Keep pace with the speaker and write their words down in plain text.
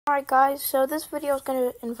Alright guys, so this video is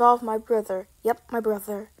going to involve my brother. Yep, my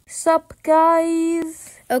brother. Sup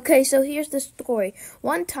guys? Okay, so here's the story.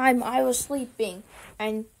 One time I was sleeping,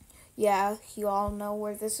 and yeah, you all know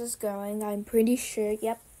where this is going. I'm pretty sure.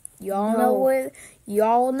 Yep, y'all know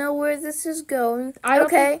where this is going.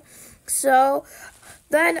 Okay, so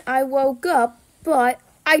then I woke up, but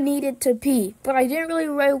I needed to pee. But I didn't really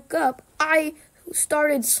wake up. I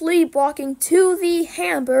started sleepwalking to the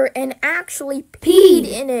hamper and actually peed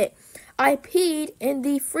in it. I peed in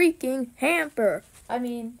the freaking hamper. I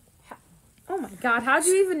mean, oh my god, how'd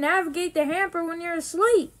you even navigate the hamper when you're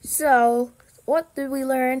asleep? So, what did we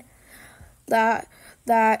learn? That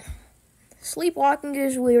sleepwalking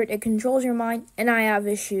is weird. It controls your mind, and I have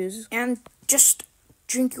issues. And just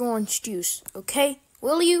drink your orange juice, okay?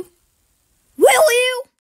 Will you? Will you?